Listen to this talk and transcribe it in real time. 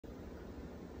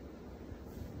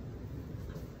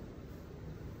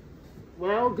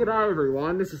Well, g'day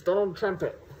everyone, this is Donald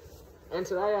Trumpet, and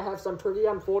today I have some pretty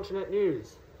unfortunate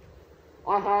news.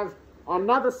 I have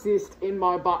another cyst in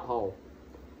my butthole.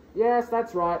 Yes,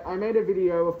 that's right, I made a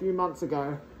video a few months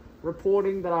ago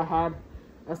reporting that I had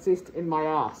a cyst in my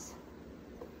ass,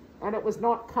 and it was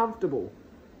not comfortable.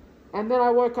 And then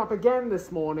I woke up again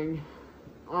this morning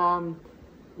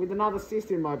with another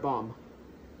cyst in my bum.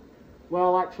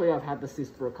 Well, actually I've had the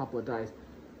cyst for a couple of days,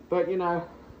 but you know,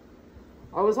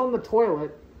 I was on the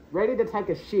toilet, ready to take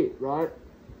a shit, right?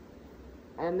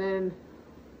 And then,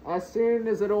 as soon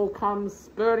as it all comes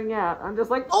spurting out, I'm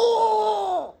just like,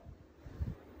 oh!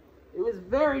 It was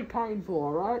very painful,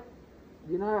 alright?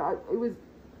 You know,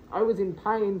 I was in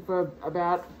pain for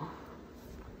about,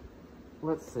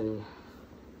 let's see,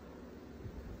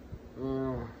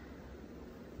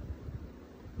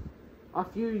 a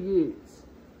few years.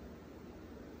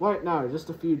 Wait, no, just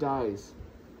a few days.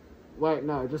 Wait,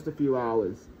 no, just a few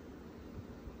hours.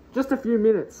 Just a few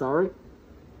minutes, sorry.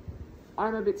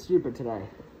 I'm a bit stupid today.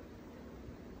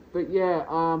 But yeah,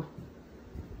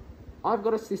 I've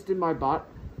got a cyst in my butt.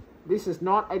 This is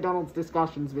not a Donald's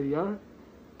Discussions video,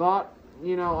 but,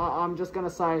 you know, I'm just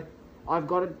gonna say, I've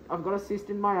got a cyst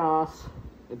in my ass.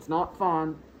 It's not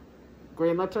fun.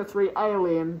 Green Letter 3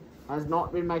 Alien has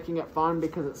not been making it fun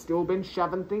because it's still been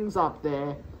shoving things up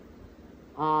there.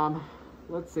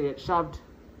 Let's see, it shoved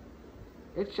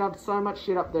so much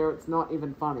shit up there, it's not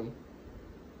even funny.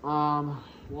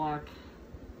 Like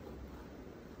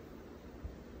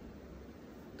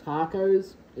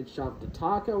tacos, it shoved a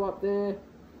taco up there.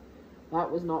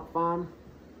 That was not fun.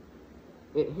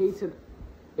 It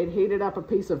heated up a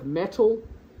piece of metal,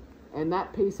 and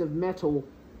that piece of metal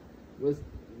was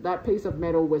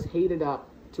heated up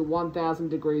to 1000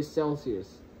 degrees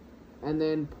Celsius, and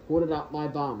then put it up my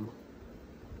bum.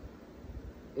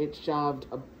 It shoved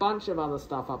a bunch of other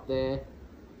stuff up there.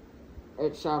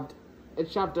 It shoved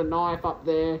a knife up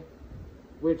there,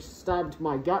 which stabbed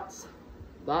my guts.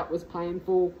 That was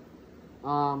painful.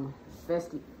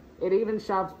 It even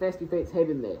shoved Festy Feet's head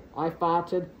in there. I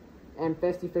farted, and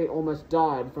Festy Feet almost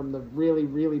died from the really,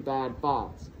 really bad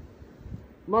farts.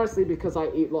 Mostly because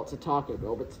I eat lots of Taco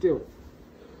Bell, but still,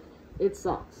 it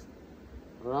sucks.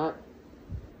 Alright?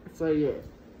 So yeah,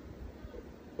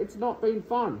 it's not been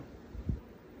fun.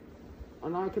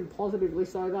 And I can positively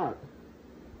say that.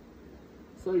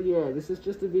 So yeah, this is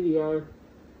just a video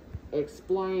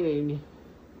explaining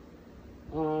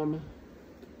my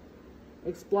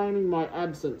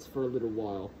absence for a little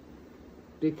while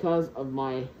because of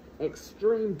my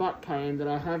extreme butt pain that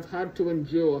I have had to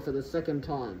endure for the second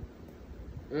time.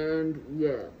 And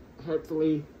yeah,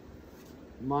 hopefully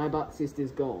my butt cyst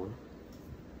is gone.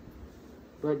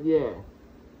 But yeah,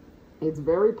 it's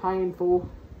very painful,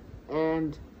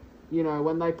 and you know,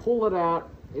 when they pull it out,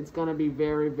 it's going to be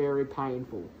very, very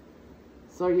painful.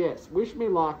 So yes, wish me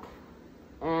luck,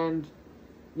 and,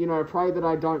 you know, pray that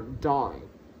I don't die,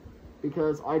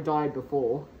 because I died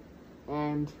before,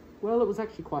 and, well, it was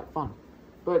actually quite fun.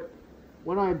 But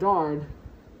when I died,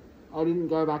 I didn't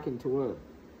go back into Earth.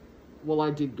 Well, I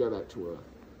did go back to Earth.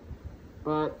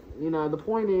 But, you know, the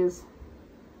point is,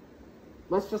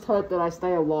 let's just hope that I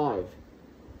stay alive,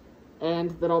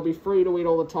 and that I'll be free to eat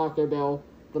all the Taco Bell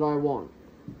that I want.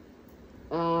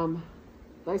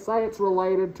 They say it's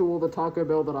related to all the Taco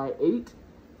Bell that I eat.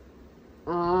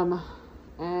 And,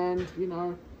 you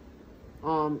know,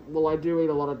 well, I do eat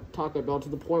a lot of Taco Bell to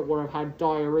the point where I've had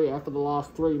diarrhea for the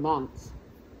last 3 months.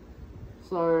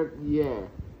 So, yeah.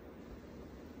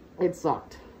 It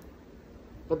sucked.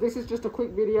 But this is just a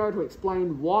quick video to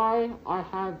explain why I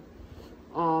have,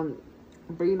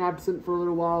 been absent for a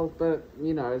little while, but,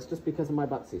 you know, it's just because of my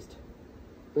butt cyst.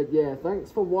 But yeah,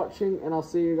 thanks for watching, and I'll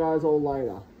see you guys all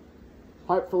later.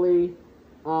 Hopefully,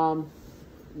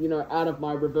 you know, out of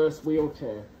my reverse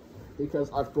wheelchair,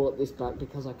 because I've brought this back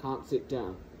because I can't sit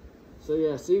down. So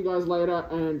yeah, see you guys later,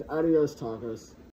 and adios tacos.